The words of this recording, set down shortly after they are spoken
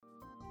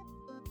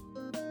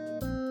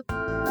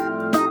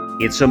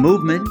It's a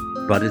movement,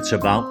 but it's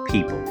about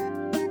people.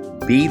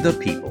 Be the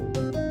People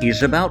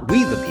is about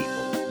we the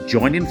people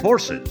joining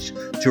forces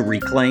to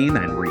reclaim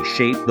and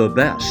reshape the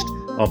best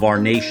of our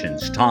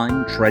nation's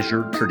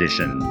time-treasured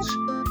traditions.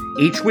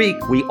 Each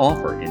week, we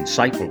offer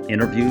insightful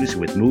interviews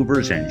with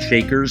movers and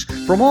shakers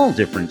from all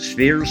different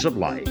spheres of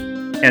life.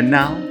 And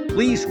now,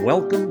 please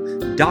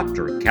welcome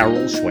Dr.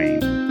 Carol Swain.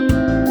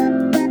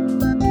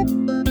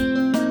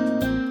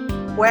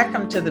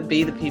 Welcome to the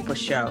Be the People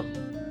show.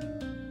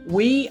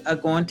 We are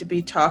going to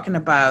be talking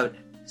about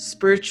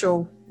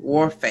spiritual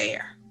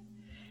warfare.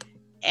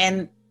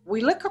 And we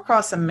look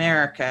across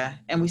America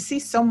and we see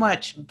so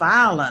much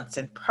violence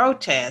and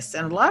protests,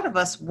 and a lot of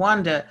us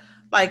wonder,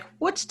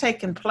 what's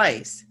taking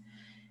place?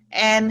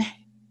 And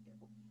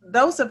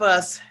those of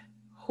us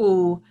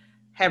who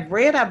have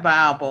read our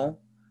Bible,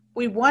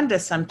 we wonder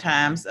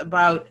sometimes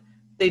about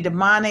the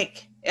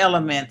demonic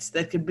elements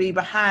that could be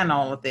behind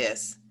all of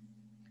this.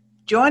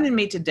 Joining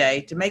me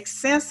today to make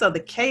sense of the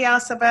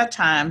chaos of our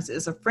times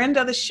is a friend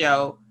of the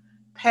show,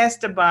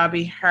 Pastor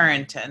Bobby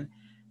Harrington.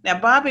 Now,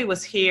 Bobby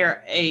was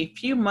here a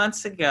few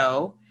months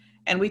ago,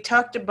 and we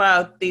talked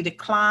about the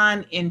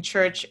decline in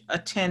church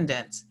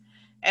attendance.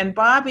 And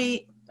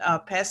Bobby,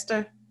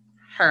 Pastor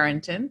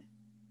Harrington,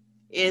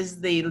 is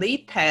the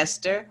lead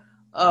pastor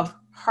of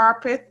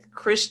Harpeth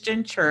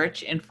Christian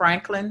Church in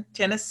Franklin,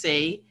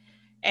 Tennessee,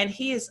 and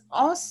he is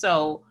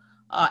also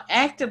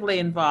actively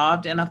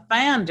involved and a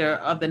founder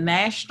of the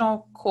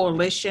National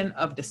Coalition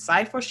of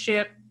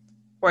Discipleship,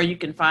 where you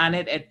can find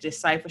it at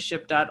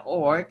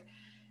discipleship.org,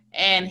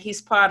 and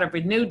he's part of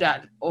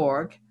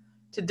renew.org.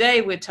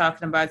 Today we're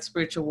talking about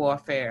spiritual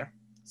warfare.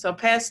 So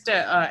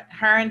Pastor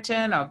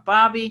Harrington or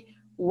Bobby,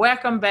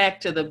 welcome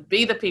back to the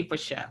Be the People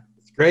show.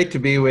 It's great to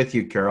be with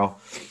you, Carol.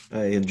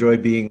 I enjoy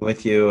being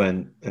with you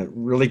and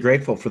really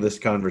grateful for this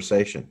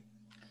conversation.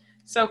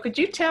 So could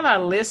you tell our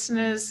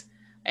listeners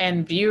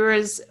and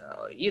viewers,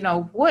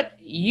 what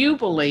you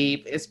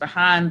believe is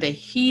behind the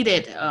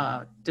heated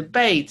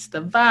debates,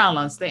 the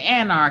violence, the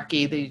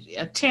anarchy, the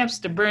attempts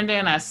to burn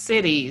down our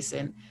cities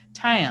and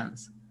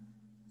towns?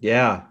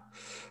 Yeah.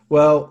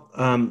 Well,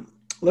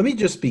 let me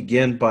just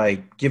begin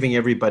by giving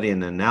everybody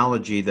an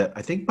analogy that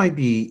I think might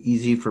be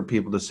easy for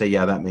people to say,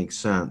 yeah, that makes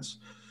sense.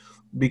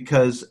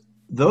 Because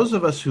those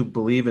of us who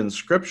believe in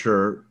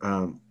Scripture,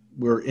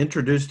 we're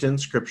introduced in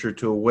Scripture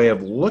to a way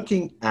of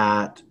looking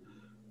at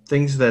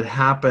things that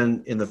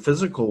happen in the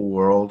physical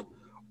world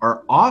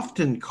are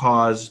often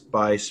caused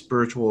by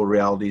spiritual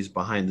realities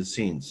behind the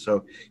scenes.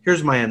 So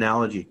here's my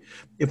analogy.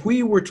 If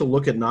we were to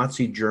look at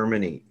Nazi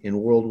Germany in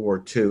World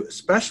War II,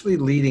 especially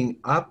leading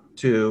up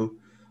to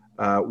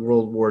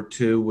World War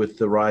II with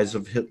the rise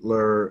of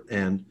Hitler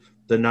and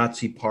the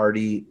Nazi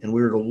Party, and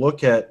we were to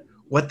look at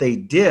what they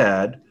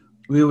did,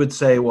 we would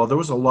say, well, there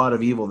was a lot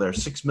of evil there.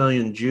 6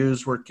 million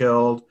Jews were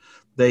killed.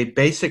 They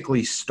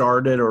basically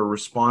started or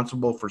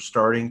responsible for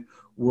starting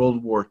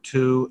World War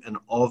II and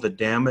all the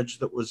damage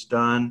that was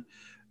done.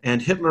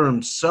 And Hitler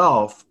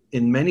himself,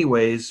 in many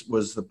ways,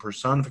 was the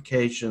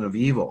personification of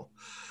evil.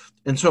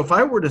 And so if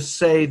I were to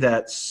say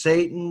that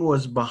Satan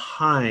was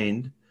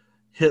behind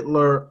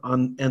Hitler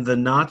and the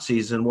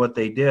Nazis and what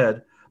they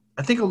did,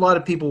 I think a lot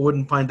of people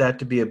wouldn't find that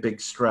to be a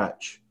big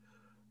stretch.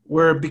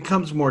 Where it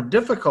becomes more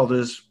difficult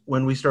is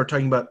when we start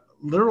talking about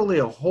literally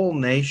a whole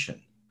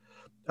nation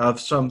of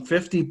some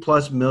 50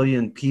 plus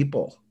million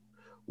people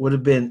would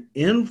have been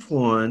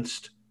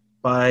influenced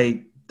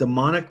by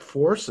demonic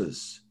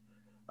forces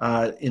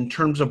in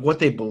terms of what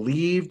they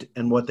believed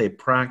and what they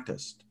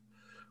practiced.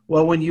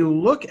 Well, when you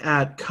look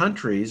at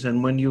countries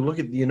and when you look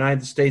at the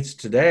United States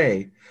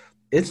today,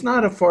 it's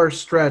not a far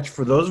stretch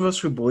for those of us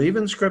who believe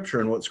in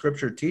Scripture and what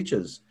Scripture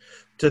teaches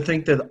to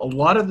think that a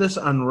lot of this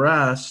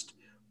unrest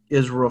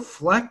is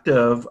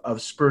reflective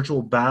of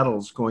spiritual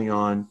battles going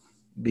on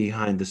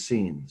behind the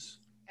scenes.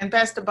 And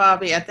Pastor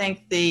Bobby, I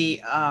think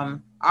the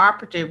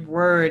operative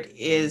word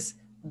is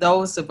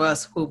those of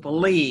us who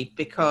believe,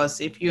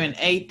 because if you're an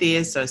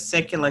atheist or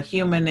secular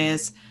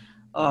humanist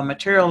or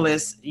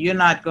materialist, you're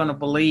not going to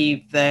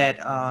believe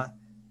that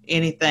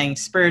anything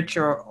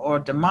spiritual or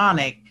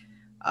demonic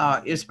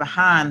is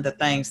behind the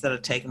things that are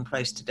taking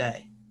place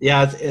today.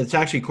 Yeah, it's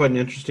actually quite an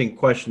interesting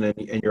question,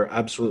 and you're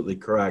absolutely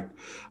correct.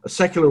 A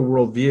secular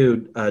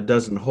worldview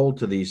doesn't hold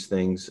to these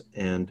things,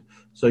 and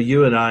so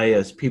you and I,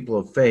 as people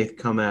of faith,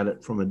 come at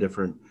it from a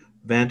different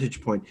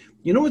vantage point.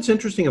 You know what's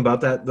interesting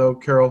about that, though,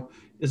 Carol,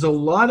 is a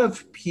lot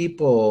of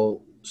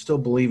people still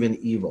believe in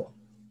evil.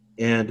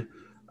 And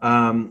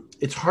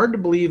it's hard to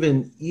believe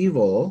in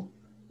evil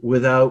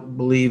without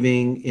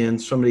believing in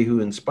somebody who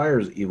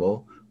inspires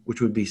evil,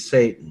 which would be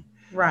Satan.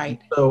 Right.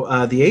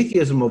 So the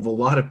atheism of a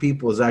lot of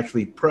people is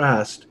actually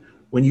pressed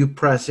when you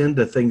press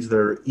into things that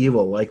are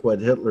evil, like what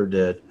Hitler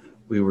did,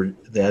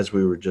 as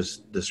we were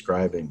just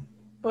describing.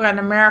 Well, in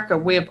America,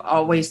 we've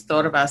always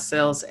thought of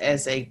ourselves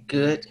as a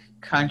good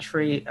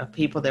country of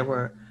people that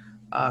were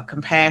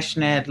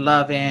compassionate,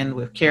 loving.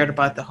 We've cared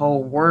about the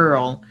whole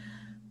world.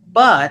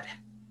 But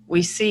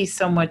we see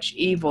so much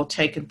evil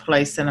taking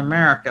place in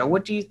America.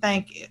 What do you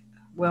think?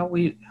 Well,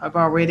 we have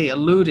already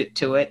alluded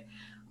to it.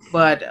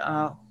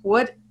 but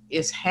what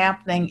is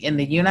happening in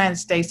the United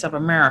States of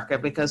America,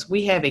 because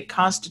we have a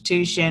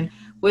constitution,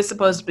 we're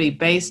supposed to be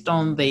based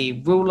on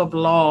the rule of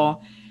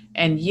law,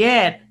 and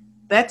yet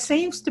that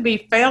seems to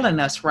be failing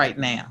us right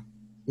now.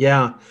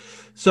 Yeah.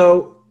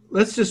 So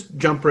let's just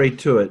jump right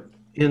to it.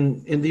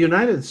 In the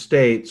United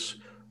States,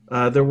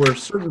 there were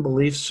certain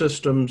belief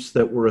systems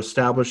that were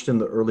established in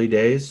the early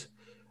days.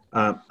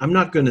 I'm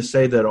not going to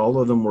say that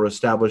all of them were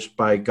established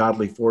by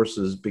godly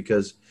forces,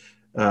 because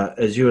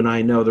as you and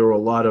I know, there were a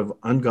lot of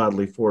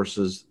ungodly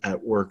forces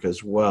at work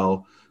as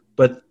well.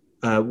 But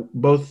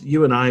both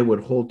you and I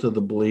would hold to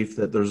the belief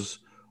that there's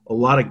a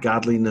lot of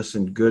godliness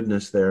and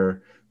goodness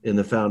there in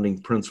the founding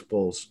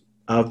principles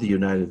of the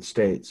United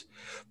States.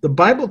 The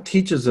Bible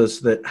teaches us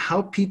that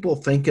how people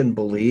think and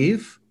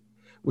believe,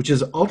 which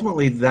is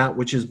ultimately that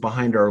which is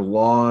behind our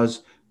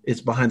laws,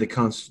 it's behind the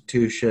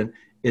Constitution,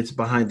 it's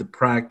behind the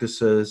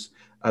practices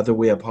that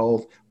we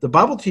uphold. The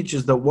Bible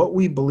teaches that what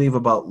we believe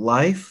about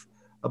life,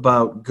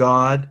 about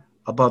God,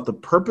 about the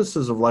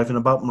purposes of life, and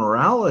about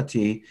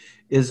morality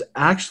is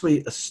actually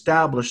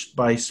established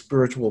by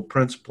spiritual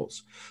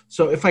principles.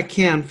 So if I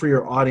can, for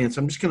your audience,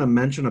 I'm just going to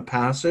mention a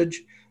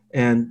passage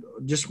and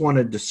just want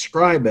to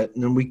describe it,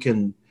 and then we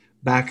can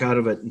back out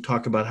of it and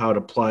talk about how it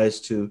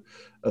applies to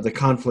the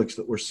conflicts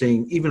that we're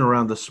seeing, even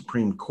around the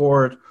Supreme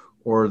Court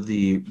or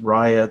the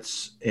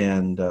riots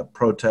and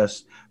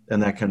protests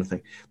and that kind of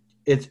thing.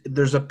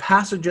 There's a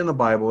passage in the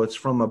Bible. It's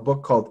from a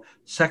book called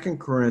 2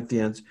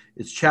 Corinthians.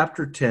 It's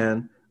chapter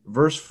 10,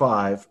 verse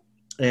 5,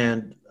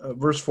 and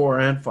verse 4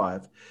 and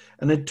 5.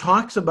 And it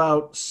talks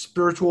about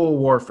spiritual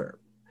warfare.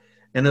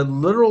 And it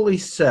literally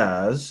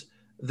says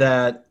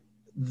that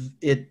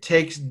it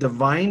takes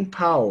divine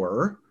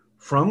power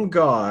from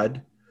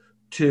God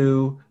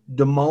to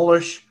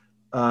demolish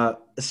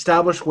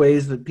established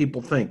ways that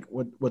people think,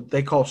 what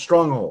they call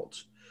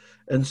strongholds.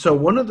 And so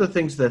one of the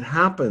things that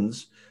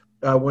happens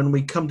when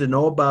we come to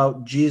know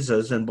about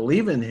Jesus and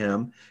believe in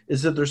him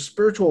is that there's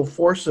spiritual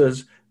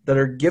forces that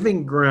are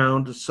giving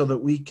ground so that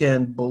we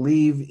can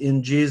believe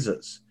in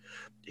Jesus.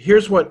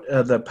 Here's what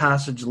the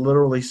passage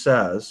literally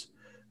says,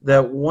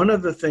 that one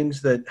of the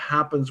things that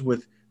happens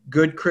with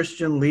good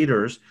Christian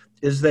leaders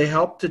is they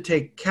help to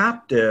take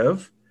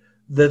captive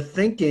the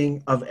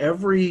thinking of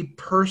every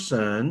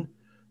person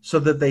so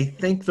that they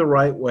think the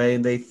right way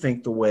and they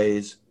think the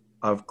ways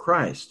of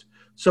Christ.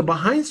 So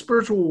behind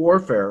spiritual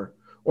warfare,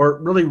 or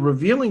really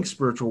revealing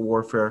spiritual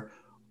warfare,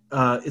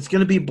 it's going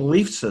to be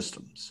belief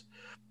systems.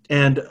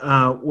 And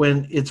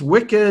when it's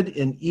wicked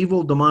and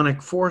evil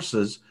demonic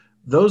forces,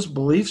 those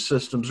belief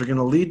systems are going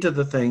to lead to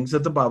the things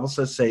that the Bible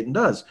says Satan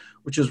does,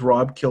 which is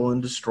rob, kill,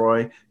 and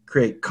destroy,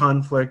 create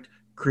conflict,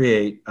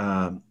 create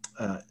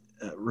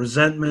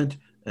resentment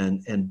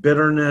and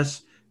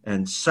bitterness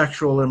and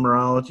sexual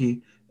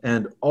immorality.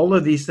 And all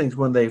of these things,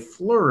 when they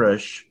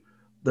flourish,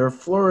 they're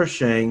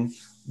flourishing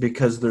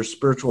because there's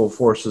spiritual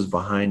forces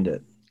behind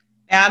it.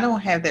 Now, I don't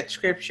have that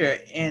scripture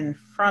in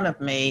front of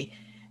me.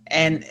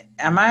 And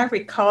am I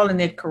recalling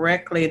it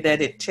correctly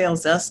that it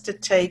tells us to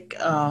take,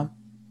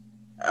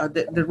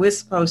 that we're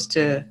supposed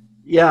to?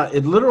 Yeah,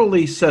 it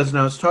literally says,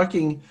 now it's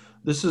talking,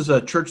 this is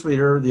a church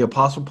leader, the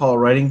Apostle Paul,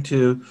 writing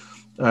to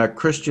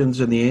Christians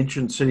in the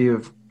ancient city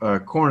of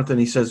Corinth, and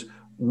he says,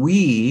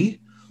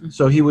 we,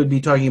 so he would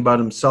be talking about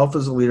himself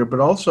as a leader, but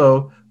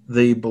also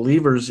the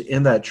believers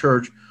in that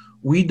church,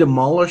 we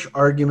demolish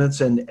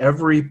arguments and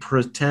every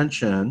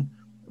pretension,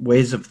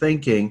 ways of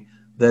thinking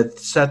that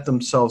set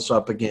themselves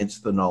up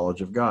against the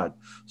knowledge of God.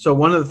 So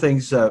one of the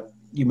things,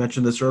 you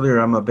mentioned this earlier,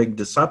 I'm a big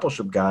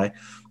discipleship guy,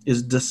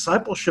 is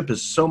discipleship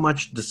is so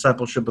much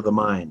discipleship of the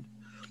mind.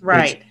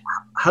 Right. It's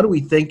how do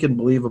we think and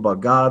believe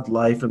about God,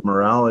 life, and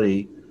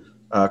morality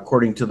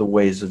according to the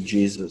ways of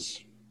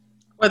Jesus?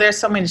 Well, there's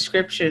so many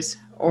scriptures,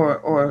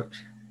 or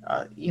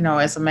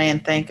as a man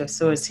thinketh,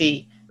 so is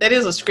he. That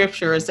is a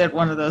scripture. Is that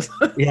one of those?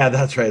 Yeah,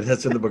 that's right.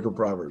 That's in the book of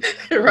Proverbs.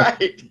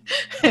 Right.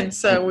 And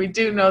so we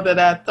do know that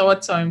our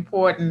thoughts are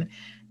important.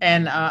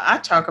 And I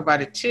talk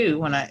about it too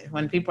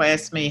when people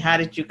ask me, how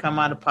did you come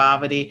out of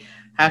poverty?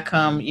 How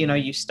come,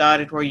 you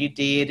started where you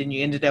did and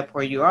you ended up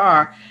where you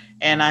are?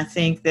 And I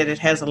think that it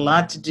has a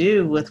lot to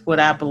do with what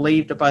I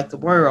believed about the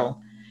world.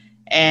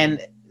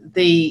 And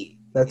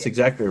that's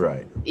exactly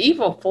right.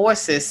 Evil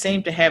forces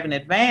seem to have an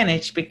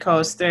advantage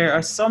because there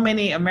are so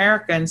many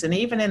Americans, and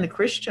even in the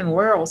Christian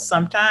world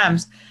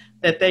sometimes,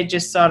 that they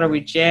just sort of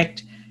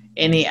reject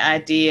any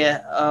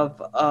idea of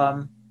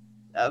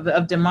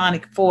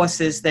demonic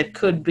forces that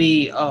could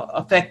be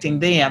affecting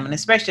them. And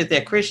especially if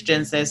they're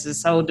Christians, there's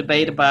this whole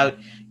debate about,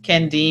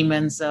 can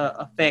demons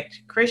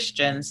affect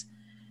Christians?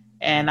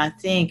 And I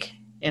think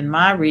in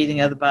my reading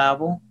of the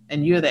Bible,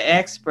 and you're the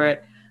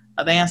expert,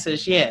 the answer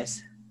is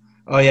yes.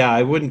 Oh, yeah,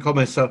 I wouldn't call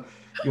myself.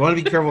 You want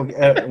to be careful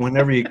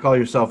whenever you call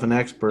yourself an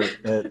expert,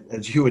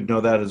 as you would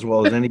know that as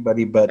well as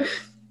anybody. But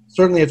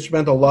certainly I've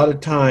spent a lot of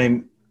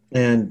time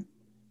and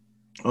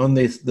on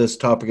this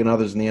topic and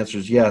others, and the answer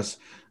is yes.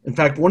 In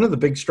fact, one of the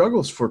big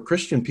struggles for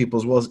Christian people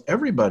as well as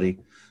everybody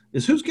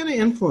is who's going to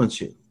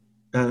influence you.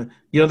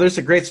 There's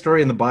a great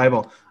story in the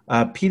Bible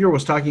Peter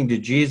was talking to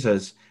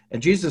Jesus,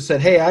 and Jesus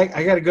said, hey,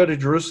 I got to go to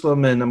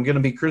Jerusalem, and I'm going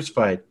to be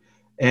crucified.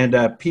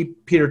 And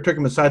Peter took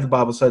him aside, the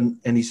Bible said,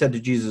 and he said to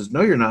Jesus,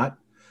 no, you're not.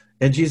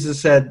 And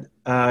Jesus said,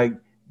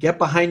 get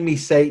behind me,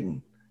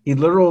 Satan. He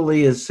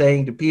literally is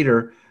saying to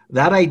Peter,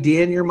 that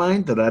idea in your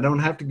mind that I don't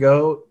have to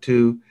go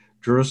to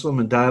Jerusalem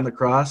and die on the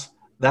cross,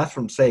 that's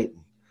from Satan.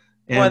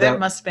 And Boy, that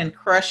must have been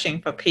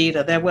crushing for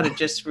Peter. That would have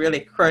just really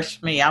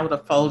crushed me. I would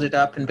have folded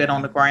up and been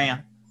on the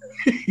ground.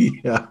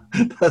 Yeah,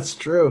 that's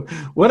true.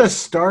 What a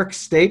stark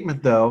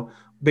statement, though,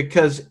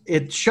 because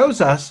it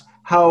shows us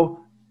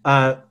how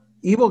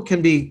evil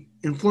can be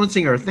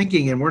influencing our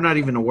thinking and we're not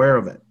even aware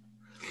of it.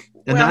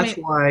 And that's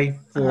why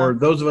for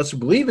those of us who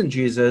believe in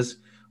Jesus,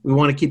 we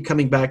want to keep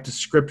coming back to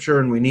Scripture,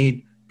 and we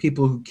need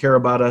people who care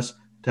about us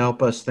to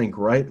help us think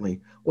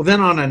rightly. Well, then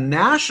on a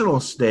national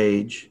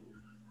stage,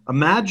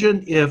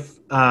 imagine if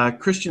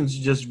Christians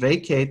just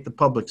vacate the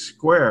public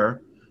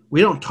square.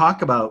 We don't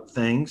talk about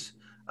things.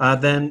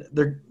 Then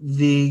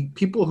the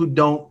people who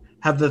don't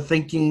have the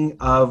thinking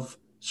of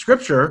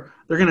Scripture,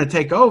 they're going to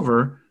take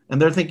over,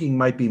 and their thinking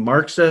might be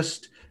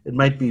Marxist. It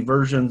might be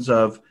versions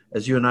of,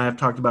 as you and I have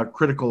talked about,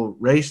 critical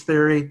race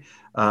theory.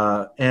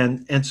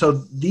 And so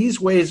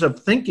these ways of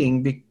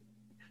thinking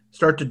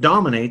start to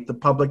dominate the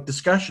public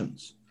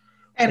discussions.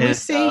 And we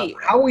see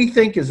how we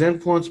think is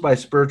influenced by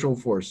spiritual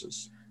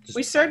forces.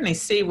 We certainly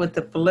see with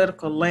the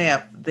political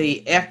left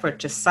the effort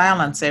to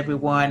silence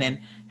everyone and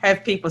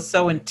have people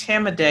so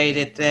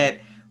intimidated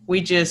that we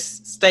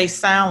just stay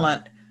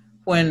silent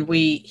when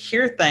we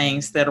hear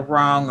things that are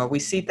wrong or we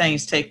see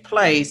things take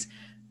place.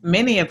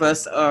 Many of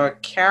us are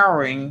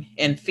cowering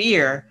in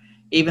fear,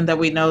 even though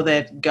we know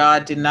that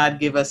God did not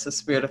give us a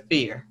spirit of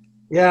fear.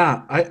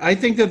 Yeah, I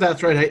think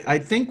that's right. I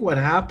think what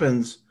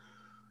happens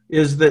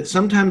is that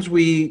sometimes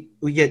we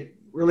get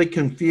really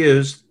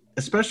confused,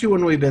 especially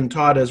when we've been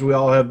taught, as we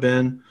all have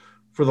been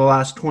for the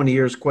last 20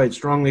 years quite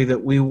strongly,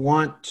 that we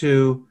want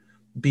to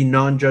be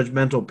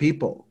non-judgmental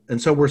people. And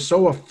so we're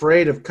so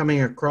afraid of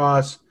coming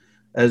across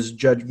as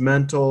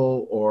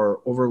judgmental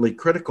or overly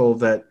critical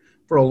that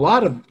for a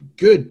lot of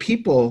good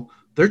people,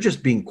 they're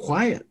just being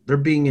quiet. They're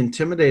being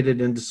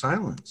intimidated into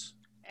silence.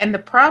 And the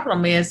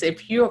problem is,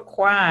 if you're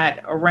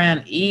quiet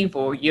around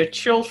evil, your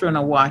children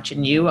are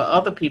watching you or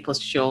other people's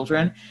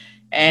children.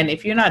 And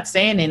if you're not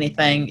saying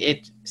anything,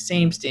 it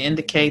seems to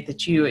indicate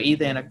that you are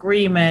either in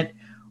agreement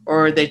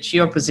or that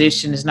your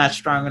position is not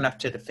strong enough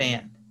to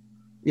defend.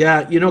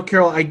 Yeah,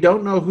 Carol, I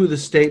don't know who the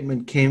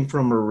statement came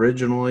from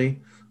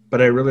originally,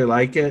 but I really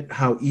like it.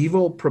 How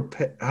evil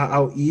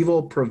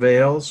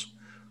prevails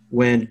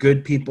when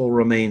good people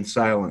remain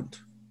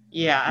silent.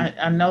 Yeah,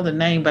 I know the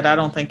name, but I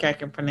don't think I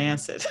can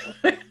pronounce it.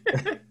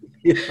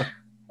 Yeah.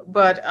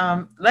 But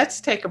let's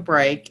take a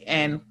break.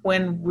 And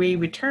when we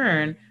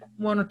return, I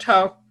want to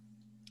talk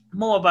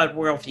more about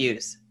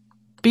worldviews.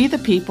 Be the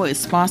People is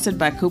sponsored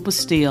by Cooper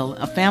Steel,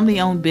 a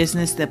family-owned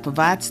business that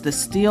provides the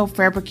steel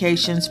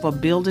fabrications for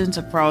buildings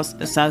across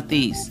the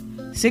Southeast.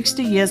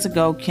 60 years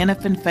ago,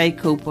 Kenneth and Faye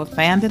Cooper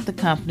founded the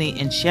company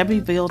in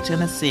Shelbyville,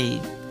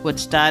 Tennessee. What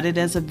started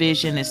as a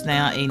vision is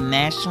now a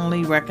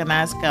nationally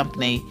recognized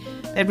company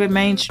that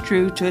remains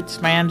true to its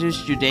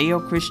founders'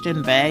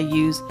 Judeo-Christian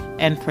values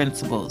and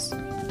principles.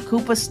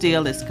 Cooper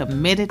Steel is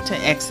committed to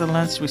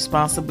excellence,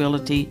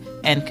 responsibility,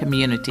 and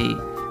community.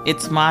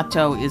 Its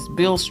motto is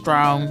Build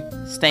Strong,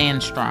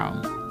 Stand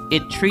Strong.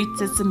 It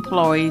treats its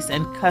employees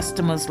and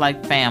customers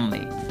like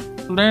family.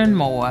 Learn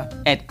more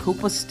at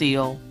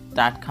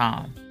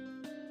coopersteel.com.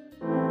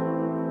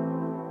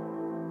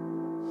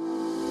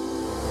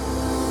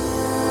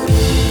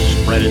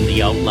 Spreading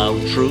the out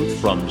loud truth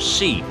from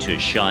sea to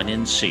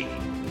shining sea.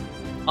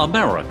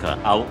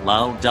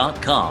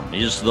 AmericaOutloud.com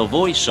is the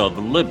voice of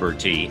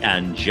liberty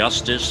and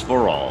justice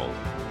for all.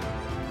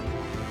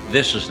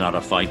 This is not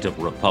a fight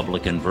of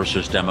Republican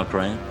versus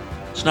Democrat.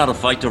 It's not a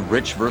fight of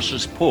rich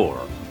versus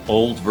poor,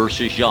 old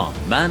versus young,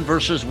 man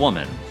versus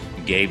woman,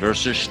 gay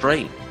versus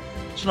straight.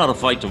 It's not a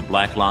fight of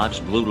black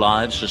lives, blue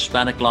lives,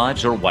 Hispanic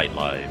lives, or white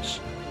lives.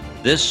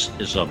 This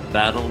is a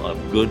battle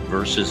of good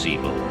versus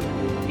evil.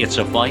 It's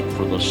a fight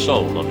for the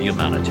soul of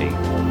humanity.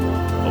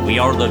 We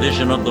are the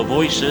vision of the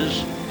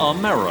voices,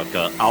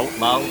 America Out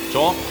Loud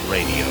Talk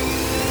Radio.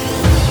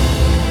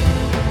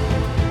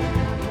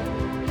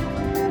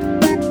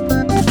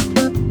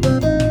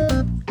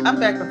 I'm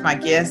back with my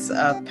guest,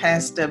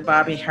 Pastor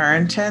Bobby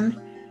Harrington,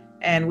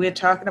 and we're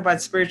talking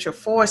about spiritual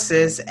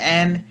forces,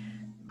 and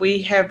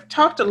we have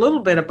talked a little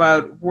bit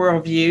about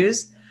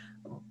worldviews.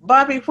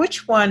 Bobby,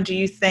 which one do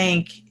you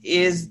think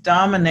is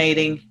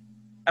dominating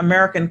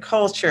American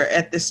culture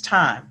at this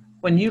time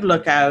when you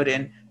look out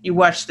and you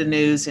watch the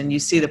news and you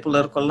see the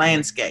political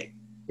landscape?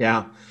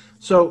 Yeah.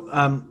 So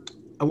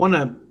I want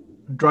to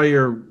draw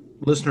your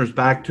listeners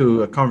back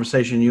to a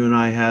conversation you and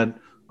I had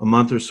a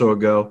month or so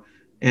ago.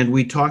 And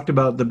we talked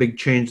about the big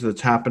change that's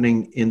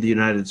happening in the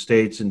United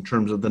States in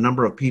terms of the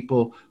number of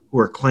people who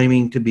are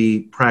claiming to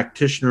be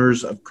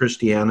practitioners of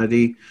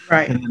Christianity,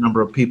 right, and the number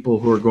of people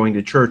who are going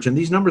to church. And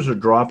these numbers are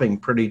dropping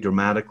pretty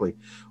dramatically.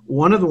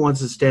 One of the ones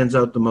that stands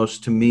out the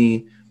most to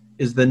me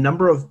is the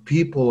number of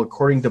people,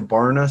 according to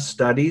Barna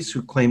studies,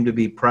 who claim to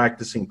be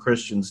practicing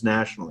Christians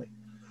nationally.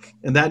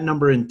 And that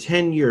number in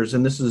 10 years,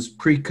 and this is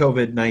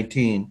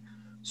pre-COVID-19,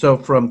 so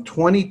from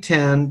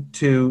 2010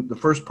 to the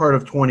first part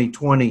of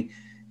 2020,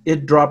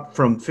 it dropped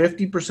from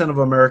 50% of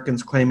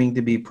Americans claiming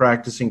to be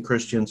practicing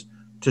Christians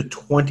to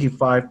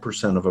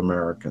 25% of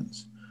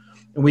Americans.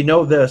 And we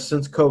know this,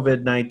 since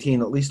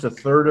COVID-19, at least a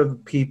third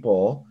of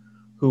people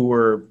who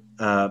were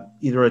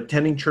either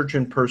attending church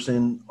in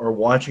person or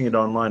watching it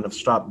online have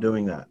stopped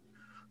doing that.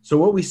 So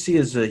what we see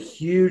is a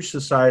huge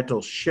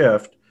societal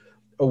shift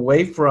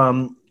away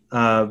from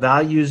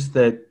values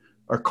that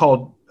are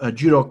called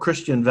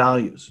Judeo-Christian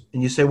values.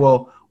 And you say,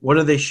 well, what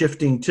are they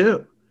shifting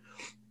to?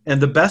 And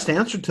the best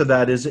answer to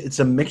that is it's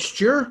a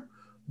mixture,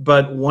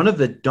 but one of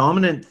the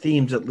dominant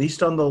themes, at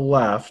least on the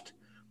left,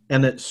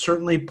 and it's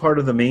certainly part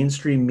of the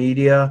mainstream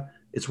media,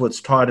 it's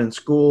what's taught in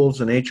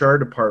schools and HR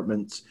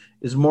departments,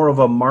 is more of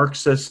a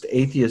Marxist,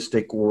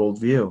 atheistic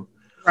worldview.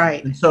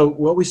 Right. And so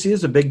what we see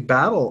is a big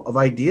battle of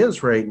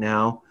ideas right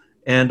now,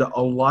 and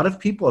a lot of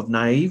people have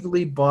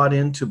naively bought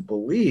into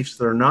beliefs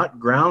that are not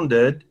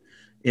grounded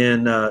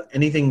in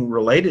anything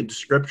related to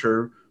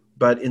Scripture,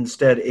 but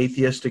instead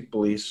atheistic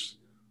beliefs.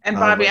 And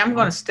Bobby, I'm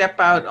going to step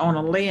out on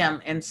a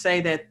limb and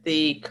say that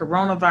the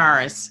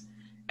coronavirus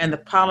and the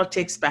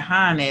politics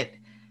behind it,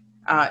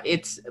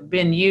 it's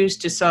been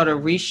used to sort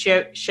of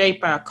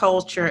reshape our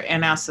culture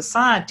and our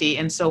society.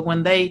 And so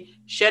when they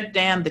shut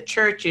down the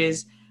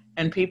churches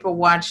and people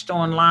watched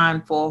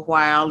online for a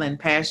while, and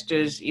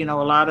pastors, a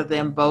lot of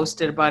them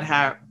boasted about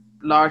how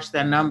large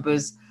their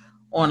numbers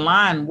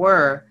online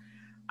were,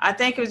 I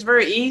think it was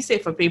very easy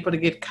for people to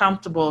get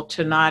comfortable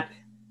to not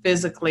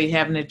physically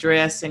having to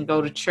dress and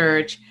go to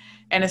church.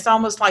 And it's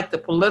almost like the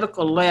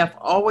political left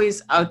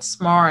always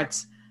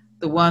outsmarts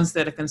the ones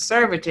that are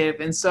conservative.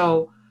 And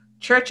so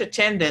church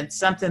attendance,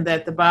 something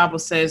that the Bible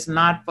says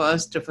not for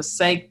us to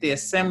forsake the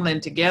assembling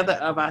together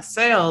of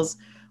ourselves.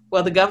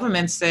 Well, the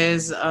government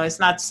says it's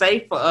not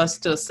safe for us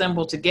to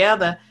assemble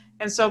together.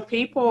 And so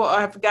people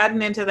have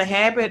gotten into the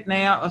habit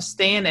now of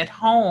staying at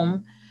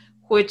home,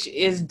 which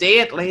is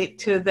deadly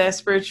to their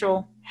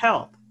spiritual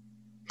health.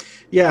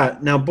 Yeah.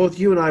 Now, both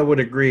you and I would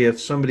agree if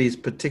somebody's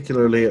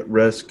particularly at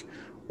risk,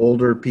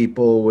 older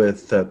people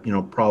with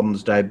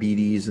problems,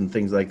 diabetes and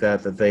things like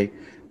that, that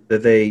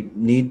they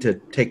need to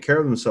take care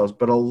of themselves.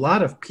 But a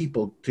lot of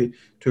people, to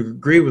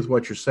agree with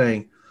what you're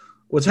saying,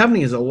 what's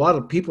happening is a lot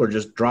of people are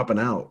just dropping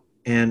out,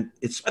 and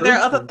it's. But there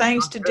are other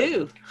things to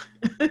do.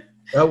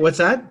 What's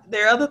that?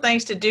 There are other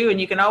things to do,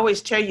 and you can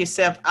always tell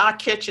yourself, "I'll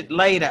catch it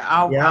later.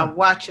 I'll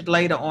watch it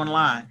later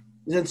online."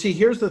 And see,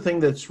 here's the thing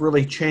that's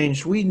really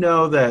changed. We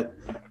know that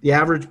the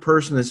average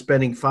person is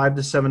spending 5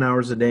 to 7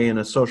 hours a day in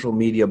a social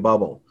media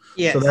bubble.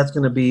 Yes. So that's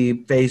going to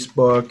be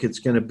Facebook. It's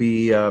going to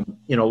be,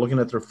 looking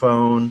at their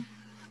phone.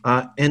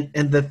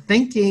 And the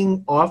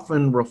thinking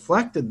often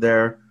reflected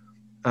there,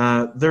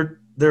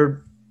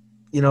 they're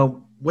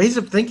ways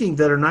of thinking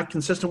that are not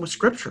consistent with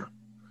Scripture.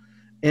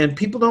 And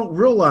people don't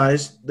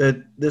realize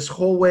that this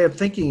whole way of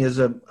thinking is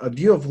a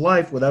view of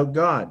life without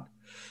God.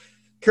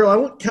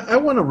 Carol, I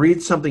want to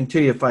read something to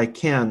you if I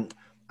can.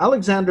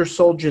 Alexander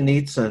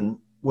Solzhenitsyn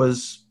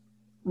was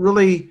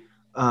really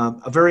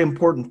a very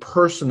important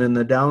person in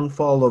the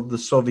downfall of the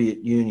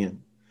Soviet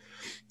Union.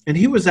 And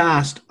he was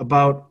asked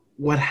about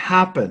what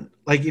happened.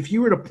 Like, if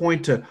you were to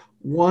point to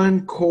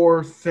one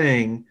core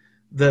thing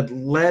that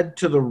led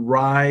to the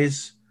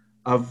rise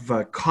of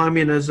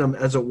communism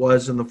as it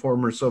was in the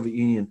former Soviet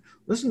Union,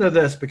 listen to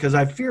this, because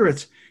I fear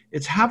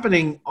it's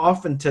happening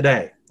often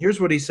today. Here's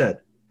what he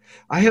said.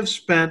 I have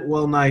spent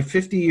well nigh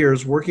 50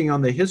 years working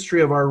on the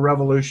history of our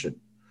revolution,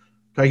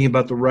 talking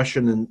about the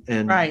Russian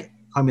and right.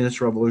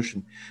 Communist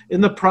revolution. In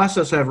the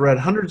process, I've read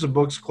hundreds of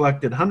books,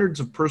 collected hundreds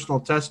of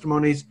personal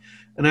testimonies,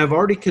 and I've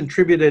already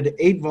contributed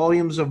 8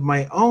 volumes of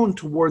my own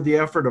toward the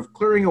effort of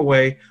clearing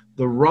away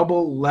the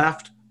rubble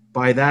left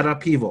by that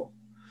upheaval.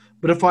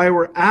 But if I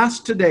were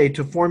asked today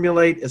to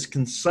formulate as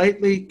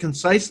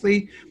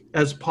concisely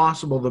as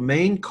possible the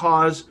main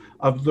cause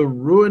of the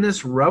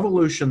ruinous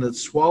revolution that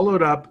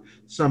swallowed up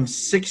some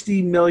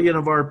 60 million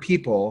of our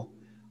people,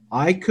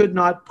 I could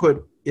not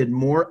put it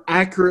more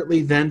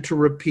accurately than to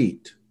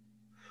repeat.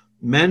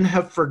 Men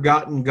have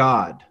forgotten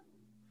God.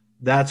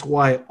 That's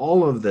why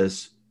all of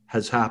this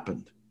has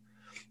happened.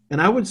 And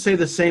I would say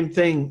the same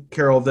thing,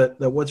 Carol, that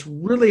what's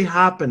really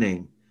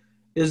happening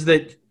is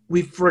that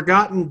we've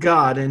forgotten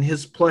God and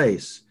his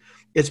place.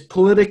 It's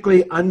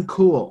politically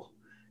uncool.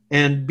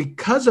 And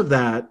because of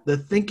that, the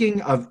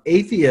thinking of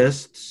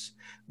atheists,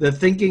 the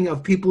thinking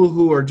of people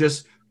who are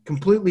just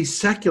completely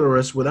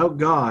secularists without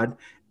God,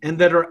 and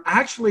that are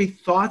actually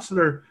thoughts that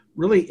are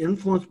really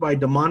influenced by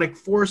demonic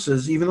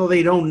forces, even though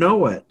they don't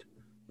know it,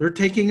 they're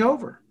taking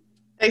over.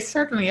 They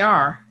certainly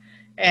are.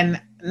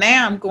 And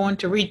now I'm going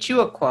to read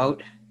you a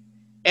quote.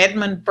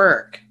 Edmund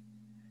Burke.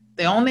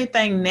 The only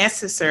thing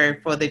necessary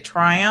for the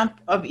triumph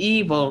of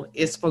evil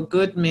is for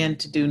good men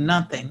to do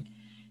nothing.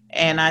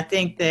 And I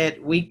think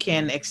that we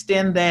can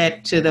extend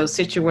that to those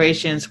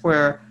situations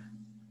where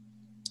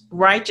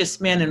righteous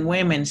men and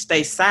women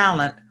stay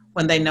silent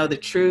when they know the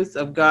truth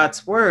of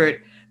God's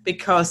word,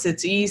 because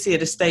it's easier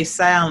to stay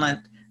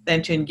silent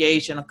than to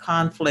engage in a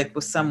conflict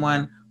with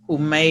someone who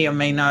may or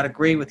may not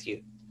agree with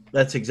you.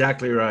 That's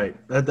exactly right.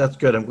 That's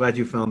good. I'm glad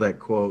you found that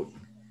quote.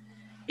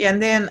 Yeah,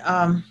 and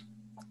then,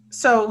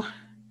 so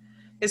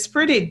it's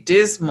pretty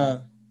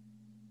dismal,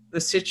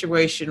 the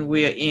situation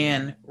we're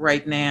in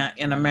right now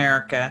in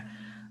America.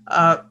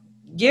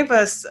 Give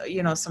us,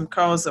 some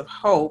cause of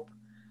hope.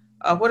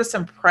 What are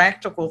some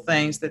practical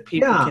things that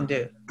people Yeah. can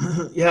do?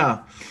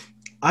 Yeah.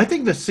 I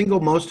think the single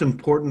most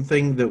important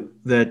thing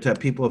that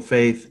people of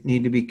faith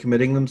need to be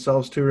committing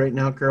themselves to right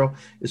now, Carol,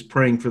 is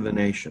praying for the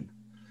nation.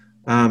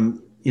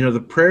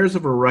 The prayers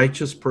of a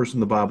righteous person,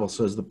 the Bible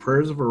says, the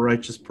prayers of a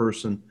righteous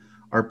person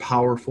are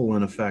powerful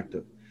and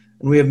effective.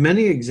 And we have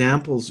many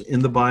examples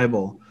in the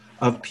Bible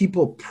of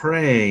people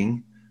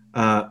praying,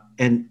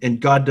 and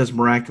God does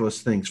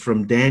miraculous things,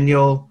 from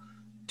Daniel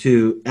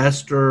to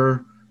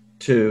Esther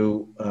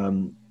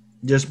to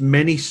just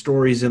many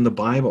stories in the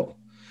Bible.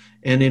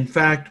 And in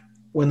fact,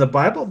 when the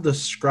Bible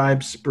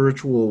describes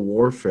spiritual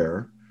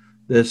warfare,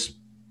 this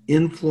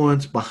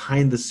influence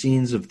behind the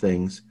scenes of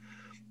things,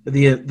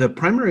 the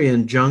primary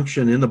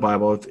injunction in the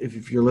Bible,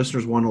 if your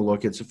listeners want to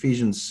look, it's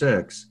Ephesians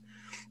 6.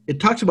 It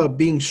talks about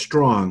being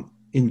strong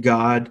in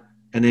God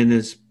and in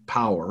his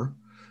power.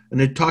 And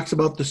it talks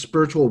about the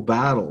spiritual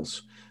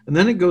battles. And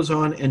then it goes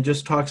on and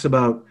just talks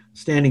about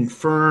standing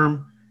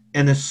firm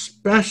and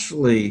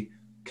especially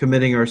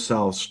committing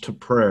ourselves to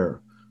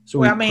prayer.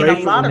 So a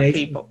lot of nation,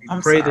 people,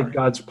 we pray that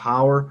God's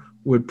power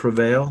would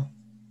prevail.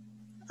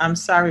 I'm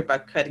sorry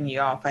about cutting you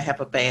off. I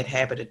have a bad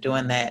habit of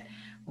doing that.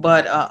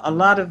 But a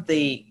lot of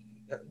the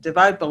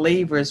devout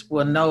believers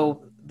will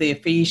know the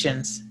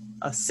Ephesians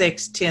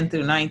 6, 10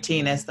 through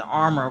 19 as the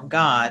armor of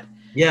God.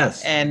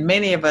 Yes. And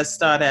many of us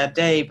start our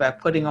day by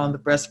putting on the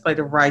breastplate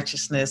of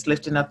righteousness,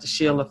 lifting up the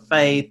shield of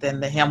faith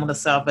and the helmet of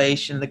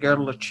salvation, the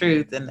girdle of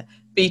truth, and the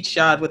feet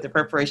shod with the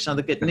preparation of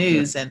the good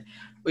news. And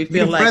we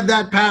feel You've read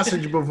that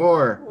passage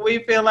before.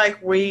 We feel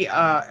like we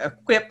are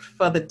equipped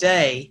for the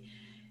day.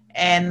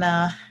 And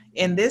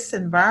in this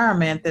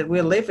environment that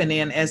we're living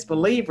in as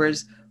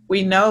believers,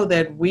 we know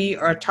that we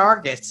are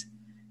targets,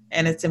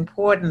 and it's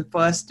important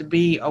for us to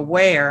be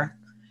aware.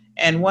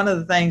 And one of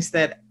the things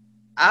that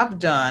I've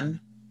done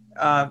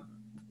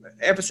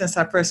ever since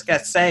I first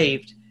got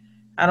saved,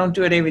 I don't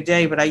do it every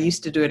day, but I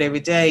used to do it every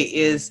day,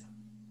 is,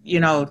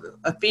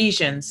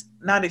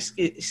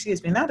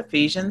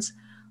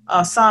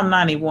 Psalm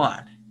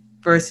 91,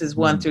 verses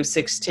 1 through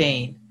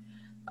 16.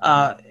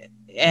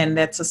 And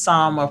that's a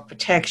psalm of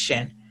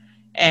protection.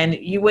 And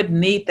you wouldn't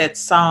need that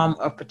psalm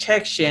of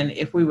protection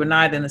if we were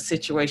not in a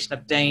situation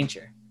of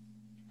danger.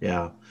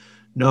 Yeah.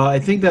 No, I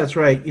think that's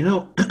right.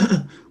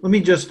 Let me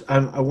just,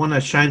 I want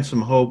to shine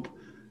some hope,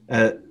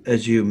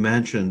 as you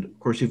mentioned. Of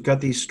course, you've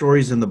got these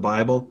stories in the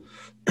Bible.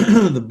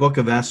 The book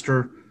of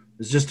Esther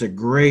is just a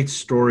great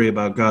story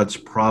about God's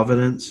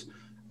providence.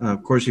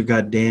 Of course, you've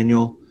got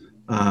Daniel,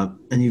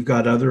 and you've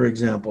got other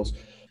examples.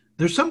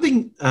 There's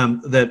something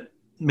that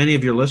many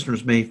of your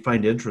listeners may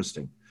find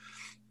interesting.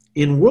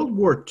 In World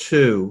War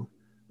II,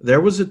 there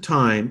was a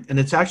time, and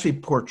it's actually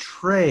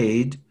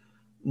portrayed,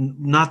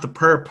 not the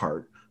prayer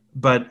part,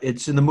 but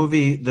it's in the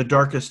movie The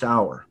Darkest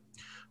Hour,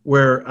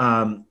 where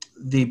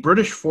the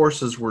British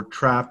forces were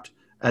trapped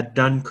at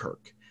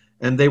Dunkirk,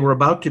 and they were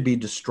about to be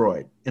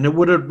destroyed. And it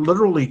would have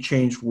literally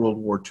changed World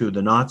War II.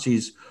 The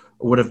Nazis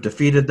would have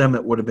defeated them.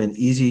 It would have been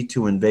easy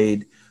to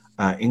invade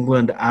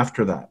England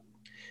after that.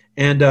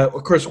 And,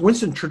 of course,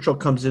 Winston Churchill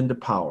comes into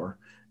power.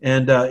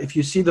 And if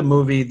you see the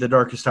movie The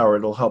Darkest Hour,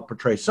 it'll help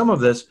portray some of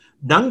this.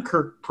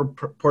 Dunkirk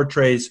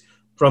portrays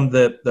from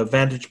the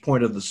vantage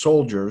point of the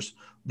soldiers,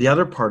 the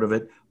other part of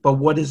it. But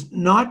what is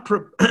not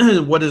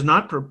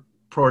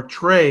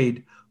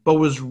portrayed, but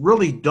was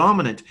really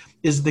dominant,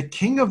 is the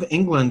King of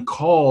England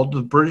called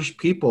the British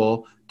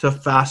people to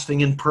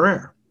fasting and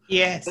prayer.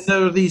 Yes. And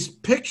there are these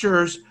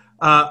pictures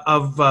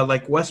of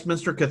like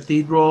Westminster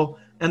Cathedral,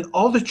 and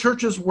all the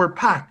churches were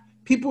packed.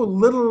 People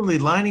literally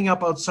lining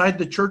up outside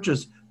the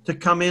churches to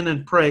come in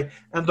and pray.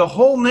 And the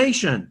whole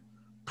nation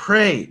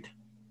prayed.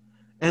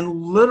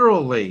 And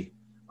literally,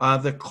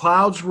 the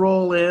clouds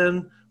roll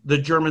in. The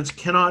Germans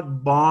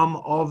cannot bomb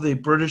all the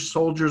British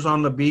soldiers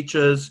on the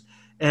beaches.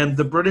 And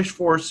the British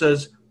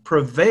forces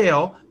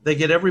prevail. They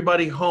get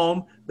everybody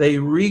home. They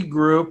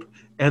regroup.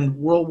 And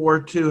World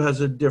War II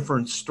has a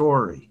different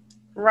story.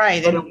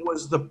 Right. But it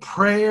was the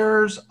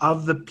prayers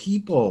of the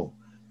people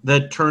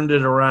that turned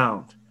it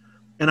around.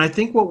 And I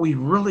think what we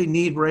really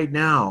need right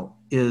now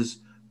is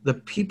the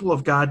people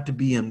of God to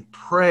be in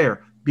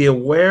prayer, be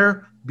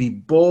aware, be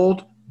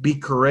bold, be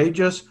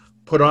courageous,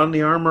 put on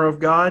the armor of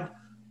God,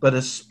 but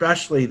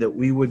especially that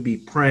we would be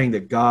praying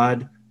that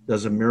God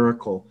does a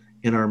miracle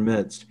in our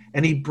midst.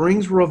 And he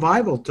brings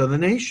revival to the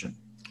nation.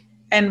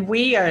 And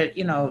we are,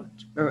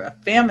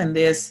 filming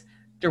this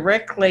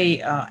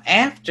directly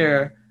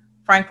after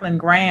Franklin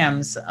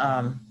Graham's,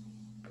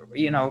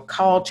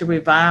 call to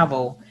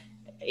revival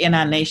in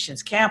our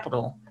nation's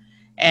capital.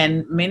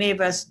 And many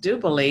of us do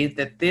believe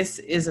that this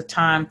is a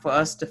time for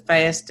us to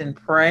fast and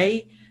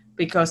pray,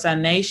 because our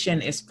nation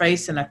is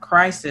facing a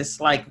crisis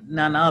like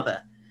none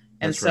other.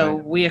 And That's so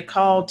right. we are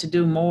called to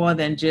do more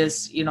than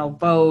just,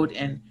 vote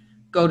and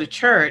go to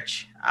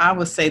church. I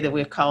would say that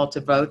we're called to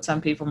vote.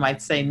 Some people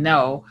might say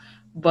no,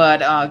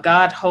 but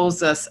God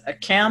holds us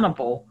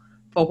accountable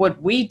for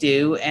what we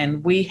do.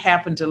 And we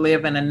happen to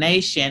live in a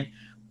nation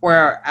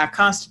where our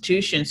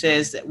Constitution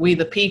says that we,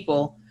 the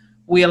people,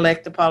 we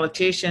elect the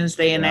politicians,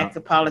 they enact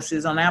the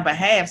policies on our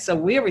behalf. So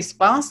we're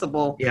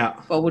responsible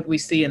for what we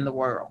see in the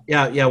world.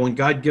 Yeah. When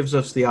God gives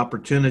us the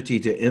opportunity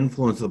to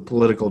influence the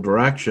political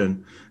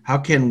direction, how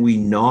can we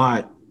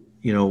not,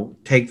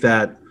 take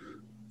that,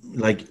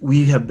 like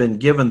we have been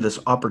given this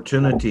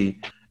opportunity,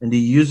 and to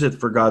use it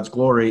for God's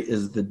glory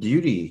is the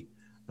duty,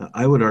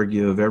 I would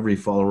argue, of every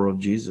follower of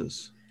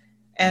Jesus.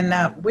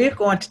 And we're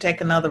going to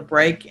take another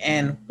break.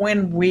 And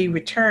when we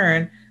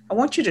return, I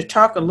want you to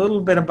talk a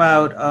little bit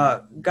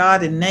about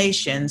God and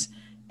nations.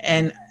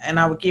 And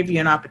I will give you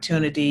an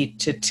opportunity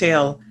to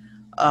tell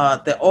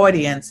the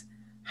audience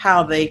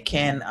how they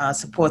can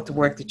support the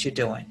work that you're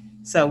doing.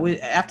 So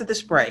after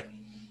this break.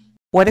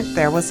 What if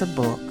there was a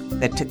book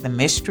that took the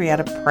mystery out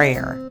of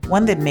prayer,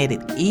 one that made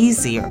it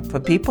easier for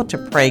people to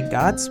pray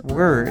God's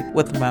word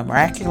with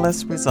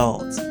miraculous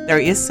results? There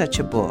is such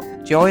a book.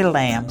 Joy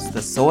Lamb's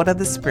The Sword of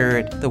the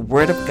Spirit, the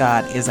Word of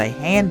God, is a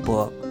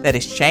handbook that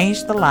has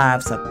changed the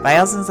lives of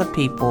thousands of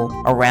people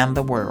around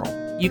the world.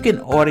 You can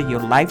order your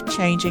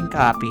life-changing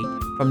copy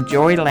from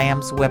Joy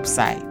Lamb's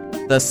website,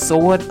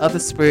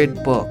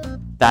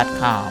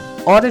 theswordofthespiritbook.com.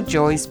 Order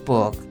Joy's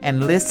book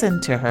and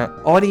listen to her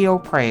audio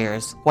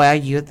prayers while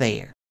you're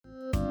there.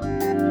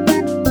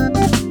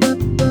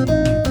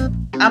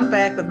 I'm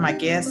back with my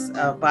guest,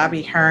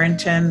 Bobby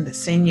Harrington, the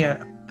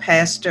senior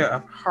pastor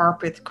of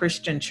Harpeth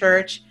Christian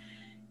Church.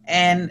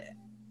 And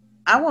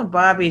I want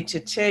Bobby to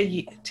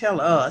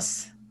tell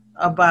us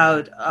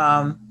about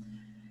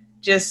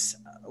just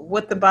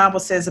what the Bible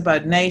says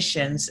about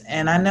nations.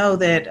 And I know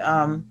that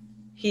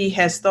he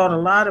has thought a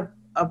lot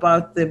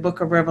about the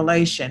book of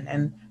Revelation,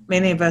 and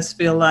many of us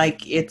feel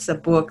like it's a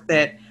book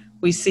that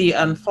we see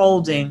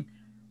unfolding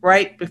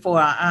right before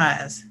our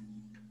eyes.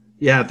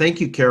 Yeah, thank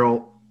you,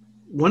 Carol.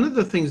 One of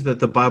the things that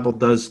the Bible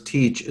does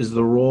teach is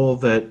the role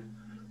that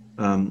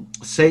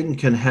Satan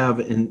can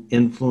have in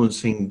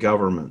influencing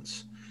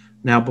governments.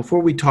 Now, before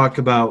we talk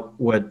about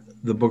what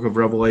the book of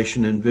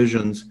Revelation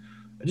envisions,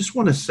 I just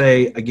want to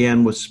say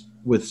again,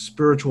 with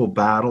spiritual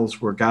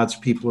battles where God's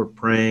people are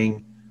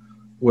praying,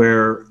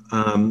 where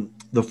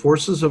the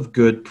forces of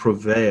good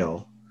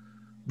prevail,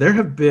 there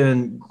have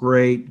been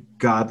great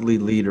godly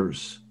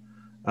leaders.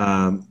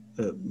 There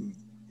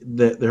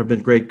have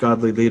been great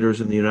godly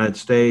leaders in the United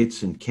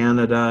States, in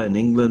Canada, in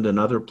England, and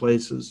other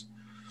places.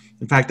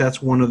 In fact,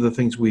 that's one of the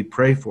things we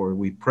pray for.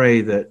 We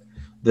pray that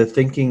the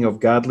thinking of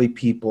godly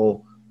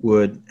people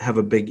would have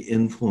a big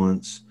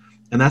influence.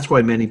 And that's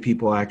why many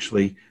people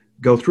actually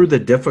go through the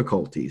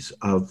difficulties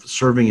of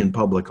serving in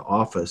public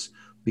office,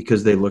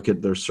 because they look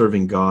at their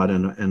serving God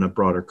and a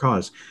broader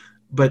cause.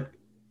 But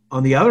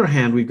on the other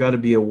hand, we've got to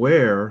be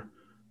aware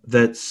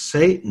that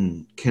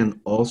Satan can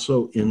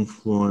also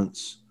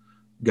influence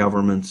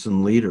governments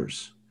and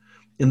leaders.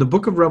 In the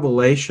book of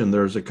Revelation,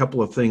 there's a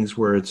couple of things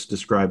where it's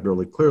described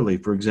really clearly.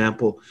 For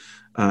example,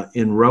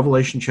 in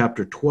Revelation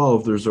chapter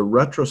 12, there's a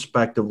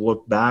retrospective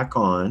look back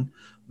on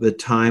the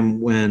time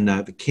when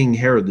the King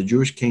Herod, the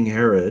Jewish King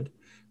Herod,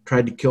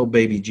 tried to kill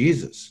baby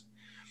Jesus.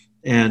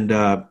 And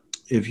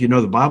if you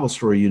know the Bible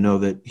story, you know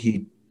that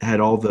he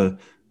had all the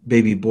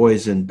baby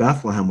boys in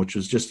Bethlehem, which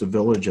was just a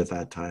village at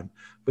that time.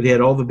 But he had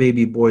all the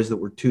baby boys that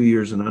were 2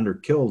 years and under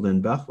killed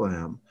in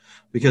Bethlehem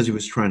because he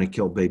was trying to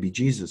kill baby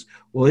Jesus.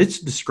 Well, it's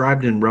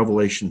described in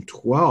Revelation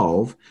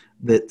 12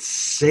 that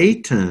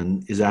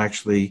Satan is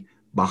actually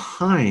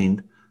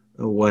behind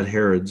what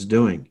Herod's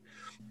doing.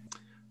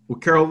 Well,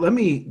 Carol, let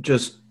me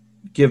just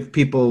give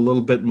people a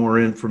little bit more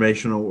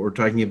information on what we're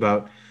talking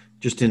about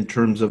just in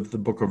terms of the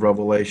book of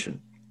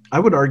Revelation. I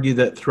would argue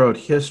that throughout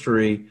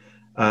history,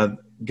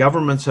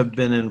 governments have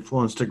been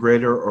influenced to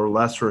greater or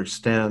lesser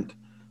extent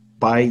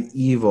by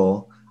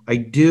evil. I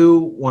do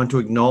want to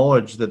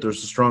acknowledge that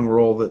there's a strong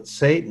role that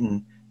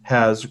Satan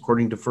has,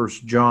 according to 1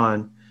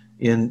 John,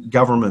 in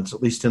governments,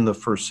 at least in the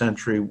first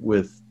century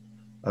with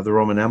the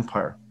Roman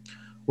Empire.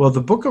 Well,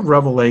 the book of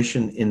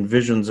Revelation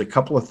envisions a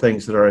couple of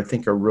things that I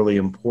think are really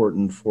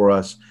important for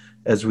us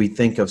as we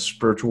think of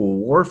spiritual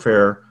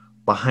warfare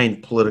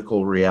behind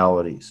political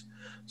realities.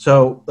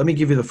 So let me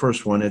give you the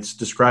first one. It's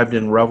described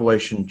in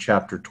Revelation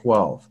chapter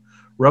 12.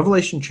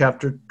 Revelation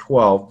chapter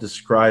 12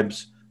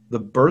 describes the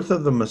birth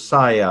of the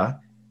Messiah,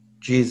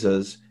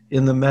 Jesus,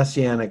 in the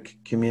Messianic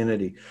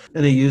community.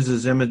 And it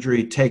uses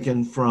imagery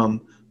taken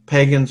from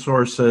pagan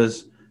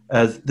sources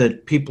as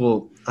that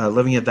people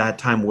living at that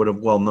time would have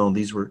well known.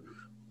 These were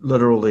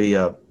literally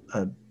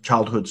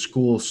childhood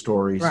school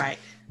stories, right,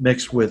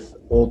 mixed with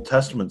Old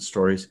Testament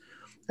stories.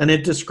 And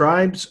it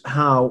describes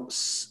how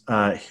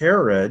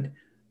Herod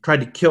tried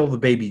to kill the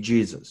baby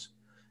Jesus.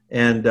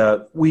 And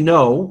we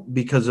know,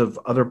 because of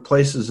other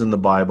places in the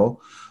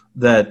Bible,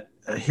 that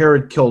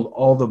Herod killed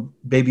all the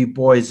baby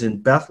boys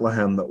in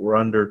Bethlehem that were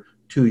under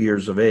 2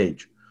 years of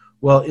age.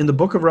 Well, in the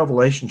book of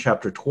Revelation,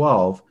 chapter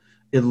 12,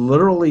 it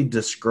literally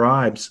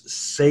describes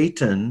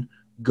Satan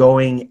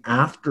going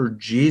after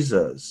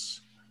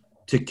Jesus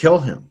to kill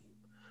him.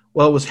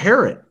 Well, it was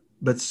Herod,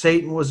 but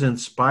Satan was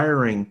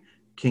inspiring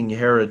King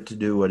Herod to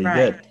do what he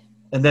did.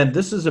 And then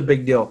this is a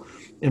big deal.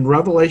 In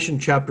Revelation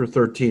chapter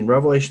 13,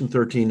 Revelation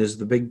 13 is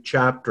the big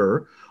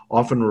chapter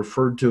often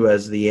referred to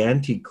as the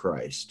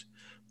Antichrist.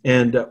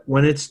 And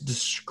when it's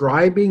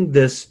describing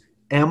this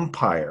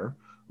empire,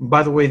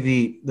 by the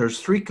way, there's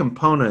three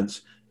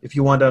components if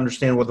you want to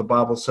understand what the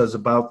Bible says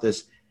about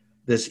this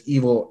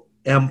evil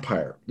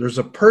empire. There's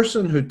a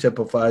person who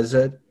typifies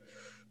it.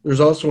 There's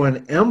also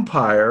an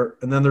empire,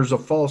 and then there's a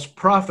false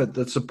prophet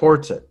that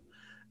supports it.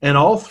 And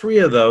all three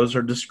of those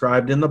are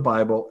described in the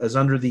Bible as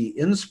under the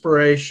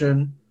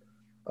inspiration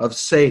of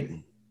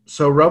Satan.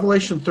 So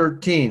Revelation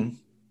 13,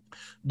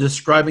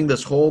 describing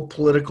this whole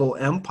political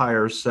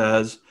empire,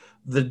 says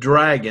the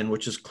dragon,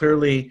 which is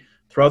clearly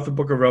throughout the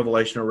book of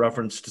Revelation a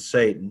reference to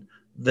Satan,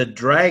 the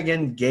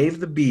dragon gave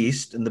the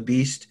beast, and the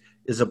beast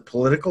is a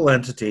political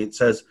entity. It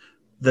says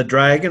the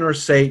dragon or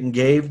Satan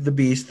gave the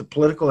beast, the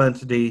political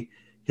entity,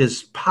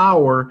 his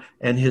power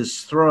and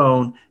his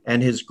throne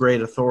and his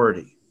great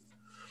authority.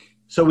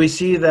 So we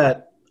see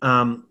that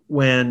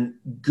when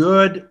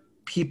good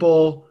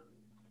people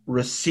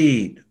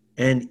recede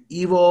and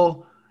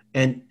evil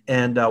and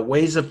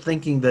ways of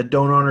thinking that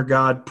don't honor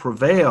God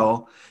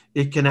prevail,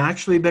 it can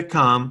actually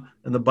become,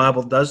 and the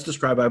Bible does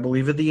describe, I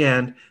believe at the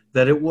end,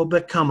 that it will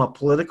become a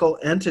political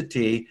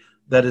entity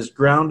that is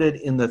grounded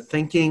in the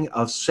thinking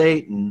of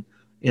Satan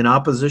in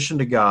opposition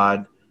to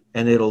God,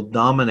 and it'll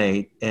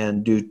dominate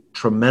and do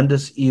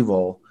tremendous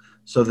evil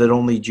so that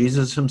only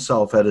Jesus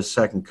himself at his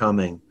second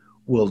coming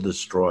will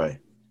destroy.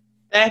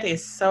 That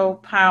is so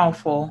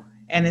powerful.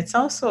 And it's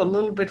also a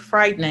little bit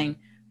frightening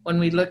when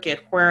we look at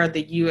where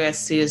the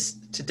U.S. is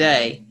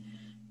today.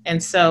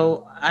 And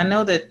so I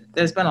know that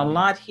there's been a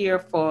lot here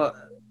for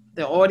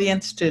the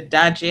audience to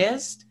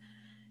digest.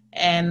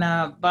 And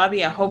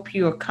Bobby, I hope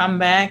you'll come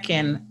back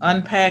and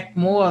unpack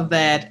more of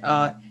that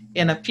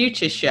in a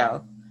future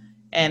show.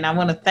 And I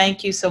want to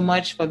thank you so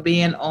much for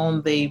being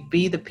on the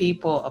Be the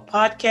People, a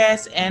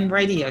podcast and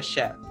radio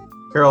show.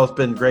 Carol, it's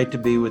been great to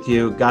be with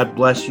you. God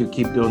bless you.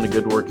 Keep doing the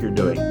good work you're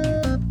doing.